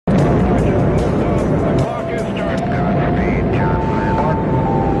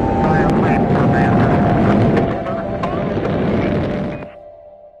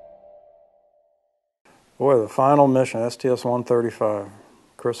the final mission, STS-135,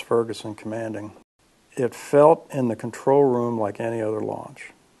 Chris Ferguson commanding. It felt in the control room like any other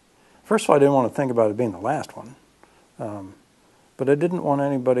launch. First of all, I didn't want to think about it being the last one, but I didn't want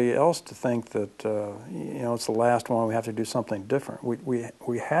anybody else to think that it's the last one, we have to do something different.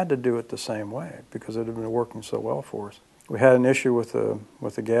 We had to do it the same way because it had been working so well for us. We had an issue with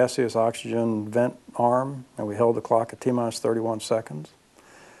the gaseous oxygen vent arm, and we held the clock at T-minus 31 seconds,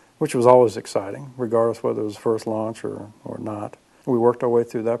 which was always exciting, regardless whether it was first launch or not. We worked our way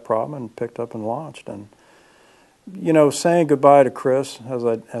through that problem and picked up and launched. And saying goodbye to Chris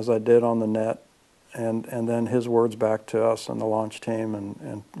as I did on the net, and then his words back to us and the launch team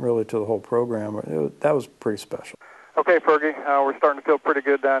and really to the whole program, that was pretty special. Okay, Fergie, we're starting to feel pretty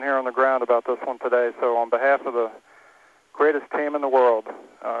good down here on the ground about this one today. So on behalf of the greatest team in the world,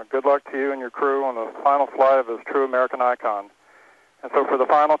 good luck to you and your crew on the final flight of this true American icon. And so for the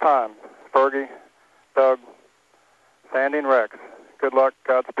final time, Fergie, Doug, Sandy, and Rex, good luck,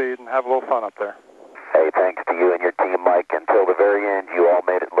 Godspeed, and have a little fun up there. Hey, thanks to you and your team, Mike. Until the very end, you all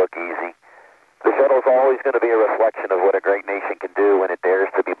made it look easy. The shuttle's always going to be a reflection of what a great nation can do when it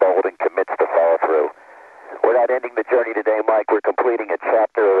dares to be bold and commits to follow through. We're not ending the journey today, Mike. We're completing a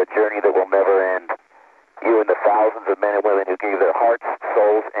chapter of a journey that will never end. You and the thousands of men and women who gave their hearts,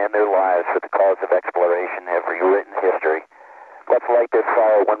 souls, and their lives for the cause of exploration have rewritten history. Let's light this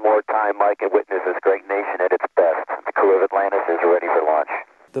fire one more time, Mike, and witness this great nation at its best. The crew of Atlantis is ready for launch.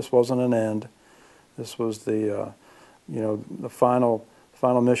 This wasn't an end. This was the final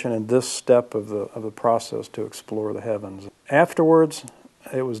mission in this step of the process to explore the heavens. Afterwards,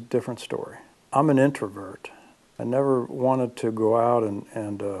 it was a different story. I'm an introvert. I never wanted to go out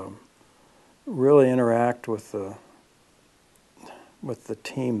and really interact with the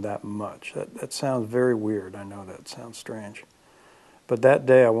team that much. That sounds very weird. I know that sounds strange. But that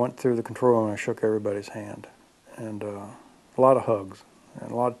day I went through the control room and I shook everybody's hand. And a lot of hugs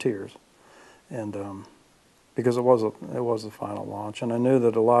and a lot of tears. And because it was the final launch. And I knew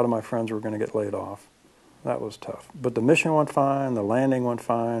that a lot of my friends were going to get laid off. That was tough. But the mission went fine. The landing went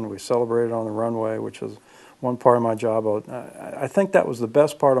fine. We celebrated on the runway, which was one part of my job. I think that was the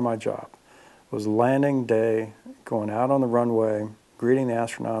best part of my job. Was landing day, going out on the runway, greeting the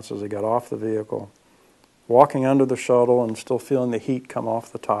astronauts as they got off the vehicle, walking under the shuttle and still feeling the heat come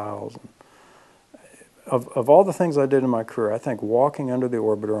off the tiles. Of all the things I did in my career, I think walking under the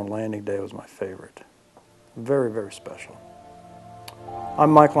orbiter on landing day was my favorite. Very, very special.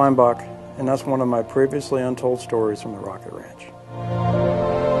 I'm Mike Leinbach, and that's one of my previously untold stories from the Rocket Ranch.